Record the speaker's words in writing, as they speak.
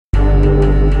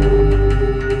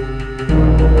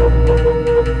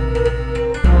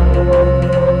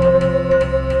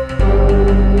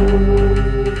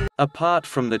Apart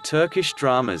from the Turkish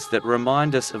dramas that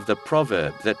remind us of the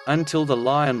proverb that, until the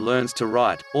lion learns to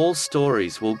write, all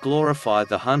stories will glorify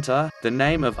the hunter, the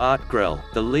name of Artgrel,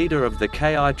 the leader of the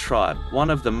Kayi tribe,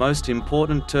 one of the most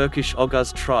important Turkish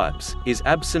Oghuz tribes, is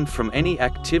absent from any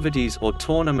activities or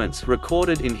tournaments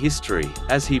recorded in history,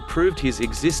 as he proved his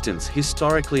existence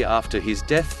historically after his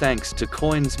death thanks to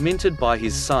coins minted by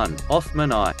his son,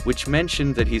 Othman I, which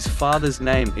mentioned that his father's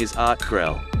name is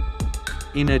Artgrel.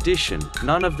 In addition,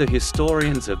 none of the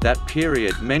historians of that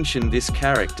period mention this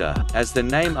character, as the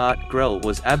name Artgrel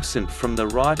was absent from the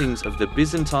writings of the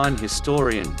Byzantine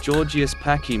historian Georgius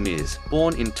Pachomius,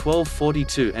 born in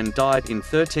 1242 and died in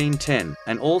 1310,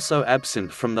 and also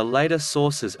absent from the later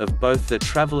sources of both the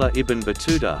traveller Ibn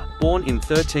Battuta, born in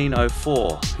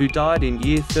 1304, who died in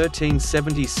year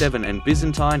 1377, and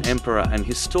Byzantine emperor and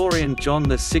historian John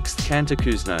VI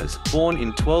Kantakouzenos, born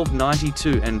in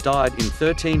 1292 and died in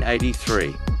 1383.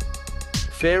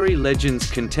 Fairy legends.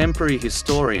 Contemporary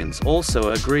historians also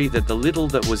agree that the little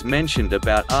that was mentioned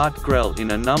about Artgrel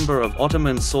in a number of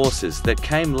Ottoman sources that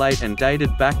came late and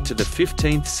dated back to the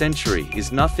 15th century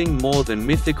is nothing more than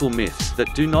mythical myths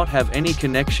that do not have any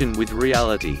connection with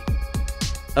reality.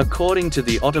 According to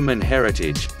the Ottoman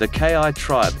heritage, the Kayi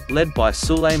tribe, led by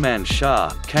Suleiman Shah,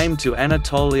 came to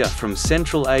Anatolia from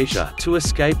Central Asia to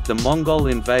escape the Mongol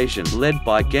invasion led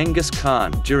by Genghis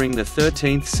Khan during the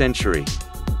 13th century.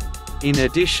 In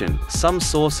addition, some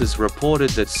sources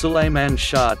reported that Suleiman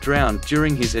Shah drowned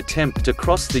during his attempt to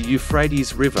cross the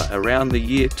Euphrates River around the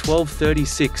year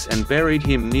 1236 and buried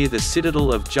him near the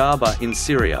citadel of Jarba in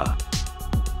Syria.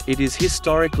 It is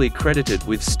historically credited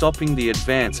with stopping the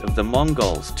advance of the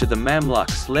Mongols to the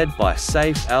Mamluks led by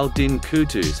Saif al-Din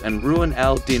Qutuz and Ruan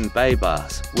al-Din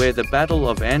Baybars, where the Battle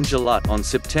of Anjalut on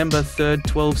September 3,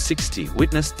 1260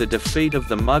 witnessed the defeat of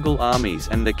the Mughal armies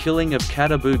and the killing of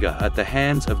Katabuga at the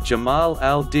hands of Jamal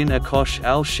al-Din Akosh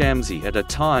al-Shamsi at a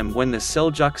time when the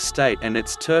Seljuk state and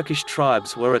its Turkish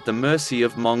tribes were at the mercy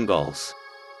of Mongols.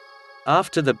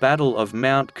 After the Battle of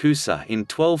Mount Kusa in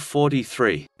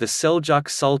 1243, the Seljuk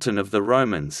Sultan of the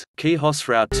Romans,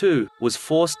 Khosrau II, was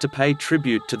forced to pay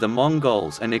tribute to the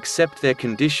Mongols and accept their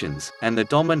conditions, and the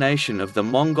domination of the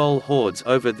Mongol hordes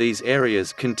over these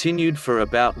areas continued for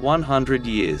about 100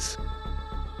 years.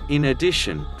 In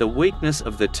addition, the weakness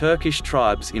of the Turkish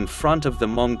tribes in front of the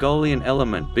Mongolian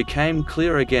element became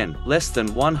clear again, less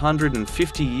than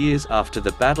 150 years after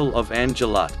the Battle of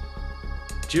Anjalut.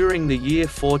 During the year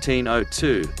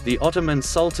 1402, the Ottoman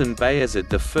Sultan Bayezid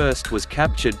I was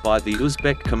captured by the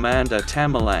Uzbek commander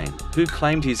Tamerlane, who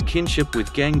claimed his kinship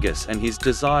with Genghis and his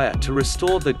desire to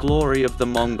restore the glory of the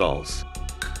Mongols.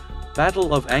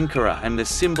 Battle of Ankara and the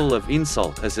symbol of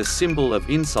insult. As a symbol of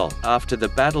insult, after the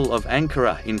Battle of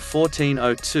Ankara in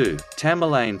 1402,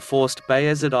 Tamerlane forced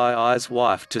Bayezid I's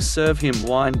wife to serve him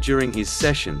wine during his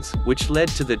sessions, which led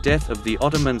to the death of the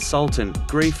Ottoman Sultan,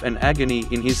 grief and agony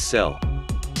in his cell.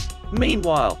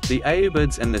 Meanwhile, the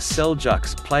Ayyubids and the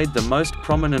Seljuks played the most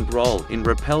prominent role in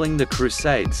repelling the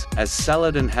Crusades, as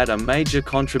Saladin had a major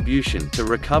contribution to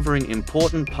recovering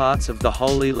important parts of the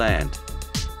Holy Land.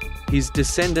 His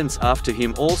descendants after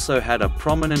him also had a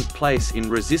prominent place in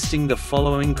resisting the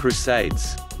following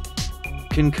Crusades.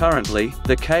 Concurrently,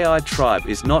 the Kayi tribe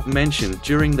is not mentioned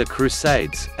during the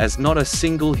Crusades, as not a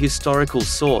single historical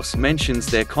source mentions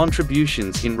their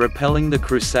contributions in repelling the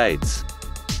Crusades.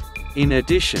 In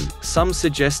addition, some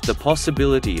suggest the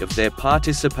possibility of their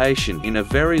participation in a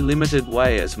very limited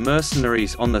way as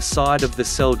mercenaries on the side of the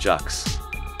Seljuks.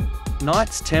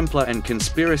 Knights Templar and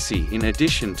conspiracy. In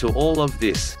addition to all of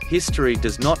this, history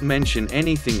does not mention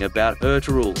anything about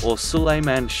Ertuğrul or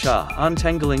Suleiman Shah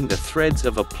untangling the threads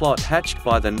of a plot hatched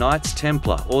by the Knights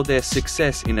Templar or their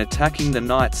success in attacking the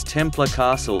Knights Templar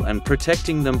castle and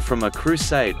protecting them from a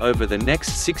crusade over the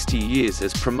next 60 years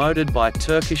as promoted by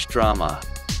Turkish drama.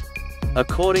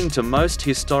 According to most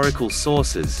historical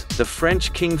sources, the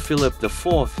French King Philip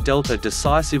IV dealt a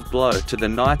decisive blow to the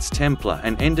Knights Templar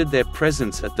and ended their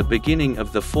presence at the beginning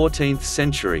of the 14th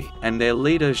century, and their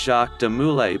leader Jacques de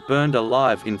Molay burned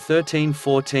alive in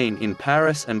 1314 in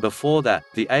Paris, and before that,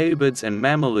 the Ayyubids and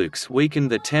Mamelukes weakened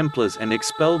the Templars and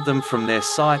expelled them from their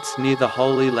sites near the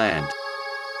Holy Land.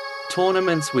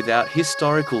 tournaments without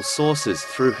historical sources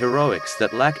through heroics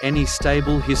that lack any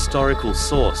stable historical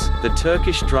source. The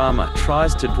Turkish drama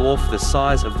tries to dwarf the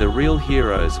size of the real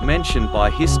heroes mentioned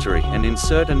by history and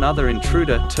insert another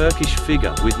intruder Turkish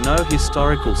figure with no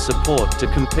historical support to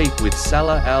compete with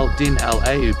Salah al-Din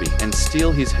al-Ayyubi and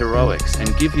steal his heroics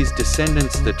and give his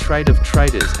descendants the trait of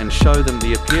traitors and show them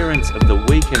the appearance of the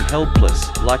weak and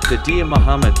helpless, like the dear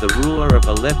Muhammad, the ruler of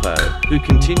Aleppo, who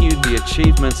continued the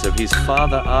achievements of his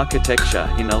father architecture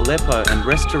in Aleppo and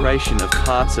restoration of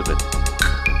parts of it.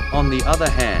 On the other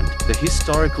hand, the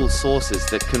historical sources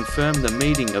that confirm the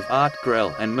meeting of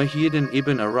Artgrel and Muhyiddin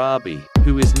ibn Arabi,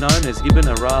 who is known as Ibn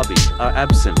Arabi, are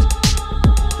absent.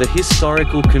 The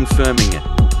historical confirming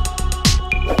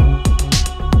it.